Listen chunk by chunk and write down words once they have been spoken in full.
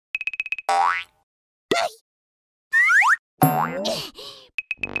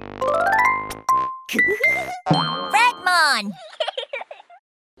Redmon!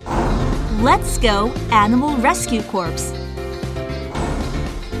 Let's go Animal Rescue Corps.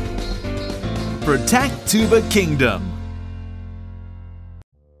 Protect Ttuba Kingdom.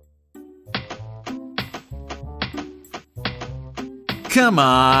 Come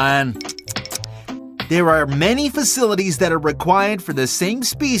on. There are many facilities that are required for the same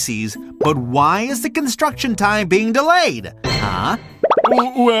species, but why is the construction time being delayed? Huh?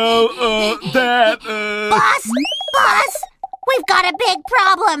 Boss! We've got a big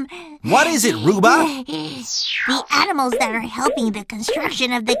problem. What is it, Ruba? The animals that are helping the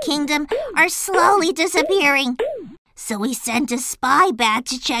construction of the kingdom are slowly disappearing. So we sent a spy back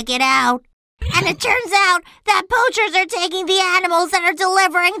to check it out. And it turns out that poachers are taking the animals that are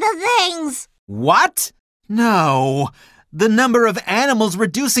delivering the things. What? No. The number of animals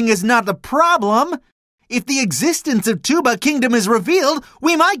reducing is not the problem. If the existence of Ttuba Kingdom is revealed,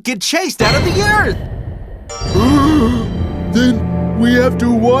 we might get chased out of the earth. Then we have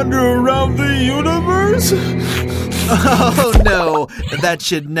to wander around the universe? Oh no, that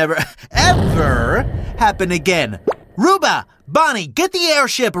should never, ever happen again. Ruba, Bonnie, get the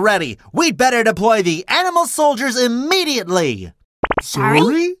airship ready. We'd better deploy the animal soldiers immediately.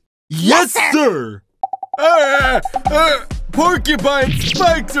 Sorry? Yes, sir! Porcupine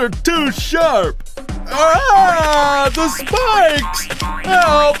spikes are too sharp! The spikes!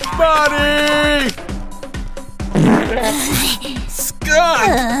 Help, Bonnie!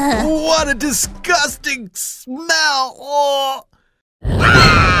 Skunk! What a disgusting smell! Oh.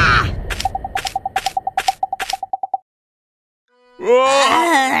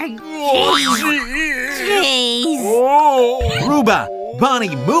 Jeez. Ruba,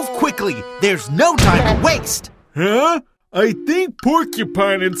 Bonnie, move quickly. There's no time to waste. Huh? I think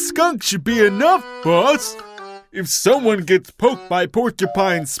porcupine and skunk should be enough, boss. If someone gets poked by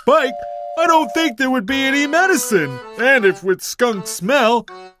porcupine spike, I don't think there would be any medicine. And if with skunk smell,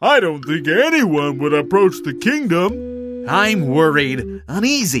 I don't think anyone would approach the kingdom. I'm worried,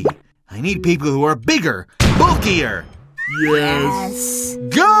 uneasy. I need people who are bigger, bulkier. Yes.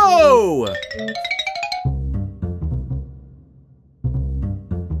 Go!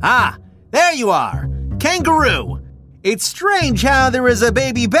 Ah, there you are. Kangaroo. It's strange how there is a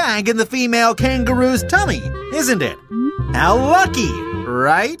baby bag in the female kangaroo's tummy, isn't it? How lucky,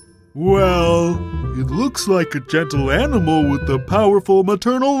 right? Well, it looks like a gentle animal with a powerful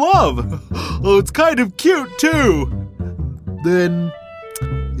maternal love. Oh, it's kind of cute, too. Then,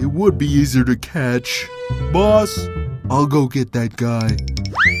 it would be easier to catch. Boss, I'll go get that guy.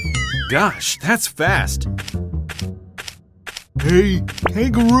 Gosh, that's fast. Hey,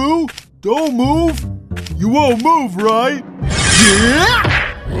 kangaroo, don't move. You won't move, right?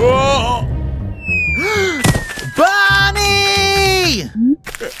 Yeah! Oh! Bonnie!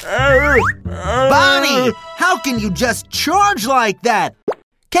 Bonnie, how can you just charge like that?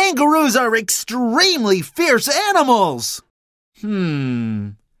 Kangaroos are extremely fierce animals.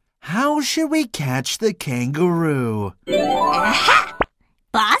 How should we catch the kangaroo? Aha!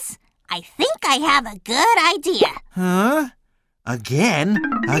 Boss, I think I have a good idea. Huh? Again?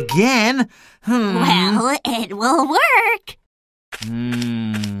 Well, it will work.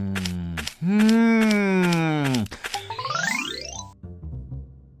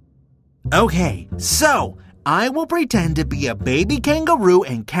 Okay, so I will pretend to be a baby kangaroo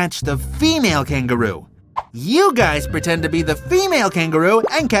and catch the female kangaroo. You guys pretend to be the female kangaroo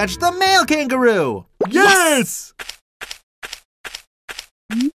and catch the male kangaroo. Yes!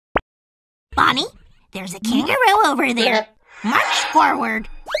 Bonnie, there's a kangaroo over there. March forward.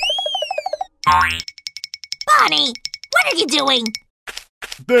 Bonnie, what are you doing?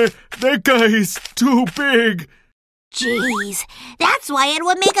 That guy is too big. Jeez, that's why it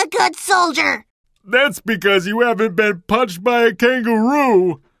would make a good soldier. That's because you haven't been punched by a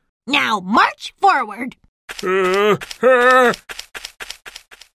kangaroo. Now march forward.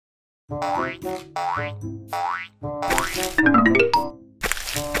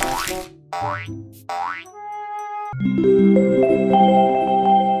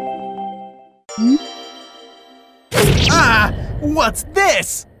 Ah! What's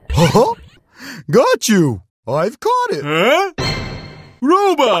this? Huh? Got you. I've caught it. Huh?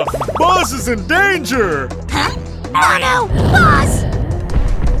 Ruba! Boss is in danger! Huh? Oh no! Boss!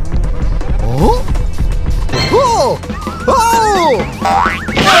 Oh? Oh! Oh!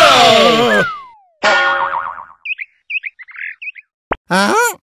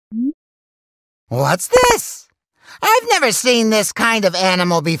 Huh? What's this? I've never seen this kind of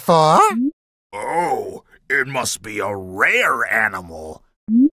animal before. Oh, it must be a rare animal.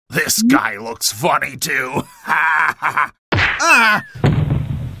 This guy looks funny too. Ha ha ha. Ah!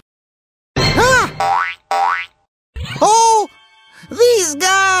 Ah! Oh! These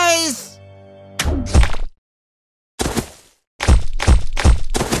guys!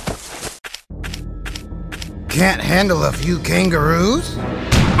 Can't handle a few kangaroos?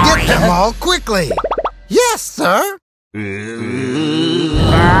 Get them all quickly! Yes, sir! Goofy,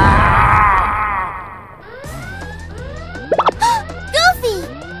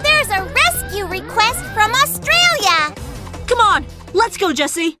 there's a rescue request from Australia. Come on, let's go,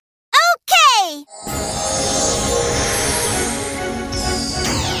 Jessie. Okay.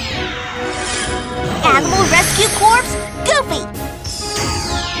 Animal Rescue Corps, Goofy.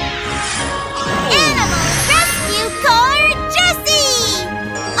 Animal Rescue Corps, Jessie.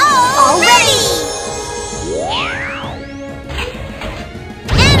 All ready.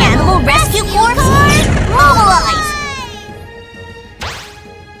 Animal Rescue Corps, mobilize.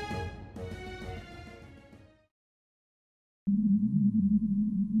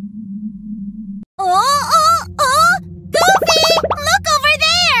 Oh! Goofy! Look over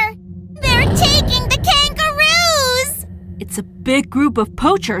there! They're taking the kangaroos! It's a big group of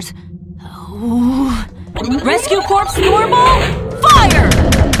poachers. Oh. Rescue Corps normal, fire!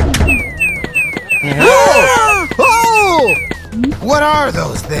 Oh! What are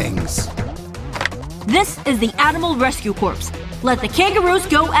those things? This is the Animal Rescue Corps. Let the kangaroos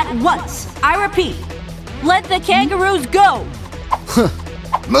go at once. I repeat, let the kangaroos go.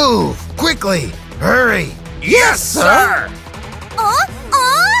 Move! Quickly! Hurry! Yes, sir!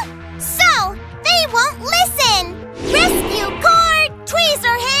 So, they won't listen! Rescue Corps,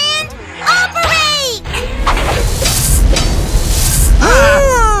 tweezer hand, operate!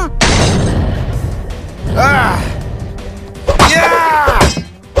 Yeah!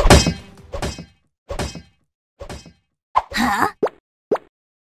 Huh?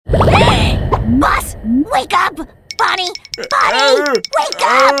 Boss, wake up! Bonnie! Wake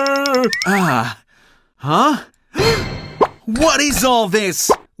up! Huh? What is all this?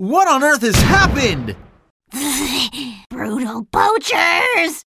 What on earth has happened? Brutal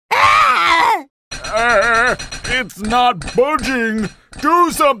poachers! Ah! It's not budging. Do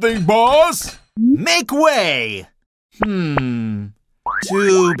something, boss. Make way! Ttuba!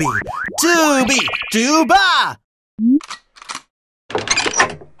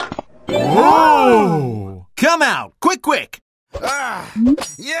 Whoa! Come out, quick! Yeah!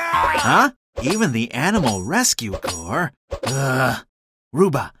 Huh? Even the Animal Rescue Corps?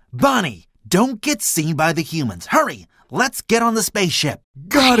 Ruba, Bonnie, don't get seen by the humans. Hurry, let's get on the spaceship.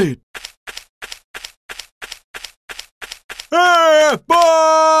 Got it. Hey,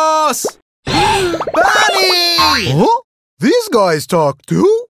 boss! Bonnie! Huh? These guys talk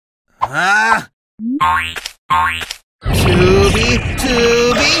too?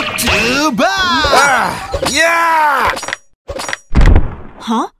 Ttuba! Yeah!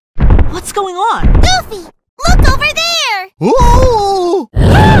 Huh? What's going on? Goofy, look over there! Oh!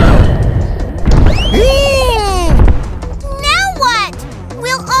 Now what?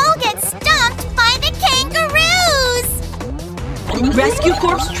 We'll all get stomped by the kangaroos! Rescue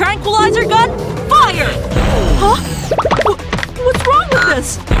Corps tranquilizer gun, fire! Huh? What's wrong with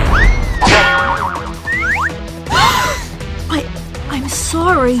this? I'm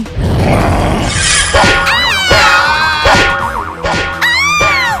sorry.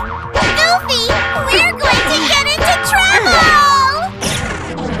 Goofy, we're going to get into trouble!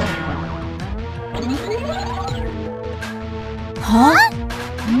 Huh?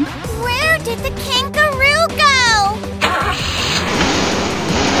 Where did the kangaroo go?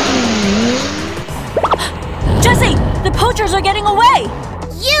 Jessie, the poachers are getting away!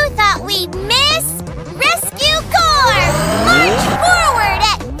 You thought we'd miss? Rescue Corps! March forward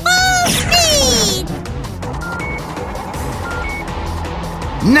at full speed!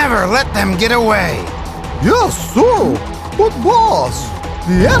 Never let them get away! Yes, sir! But boss,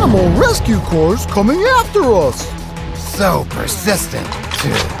 the Animal Rescue Corps coming after us! So persistent,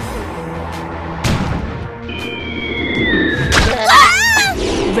 too. Ah!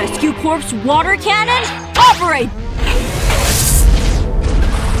 Rescue Corps water cannon, operate!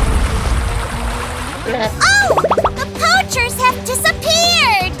 Oh! The poachers have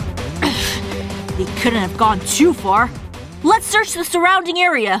disappeared! They couldn't have gone too far. Let's search the surrounding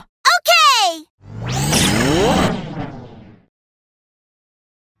area. Okay!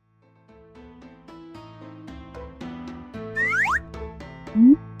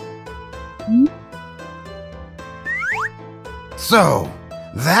 So,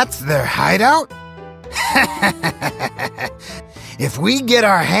 that's their hideout? If we get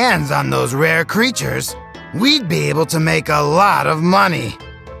our hands on those rare creatures, we'd be able to make a lot of money.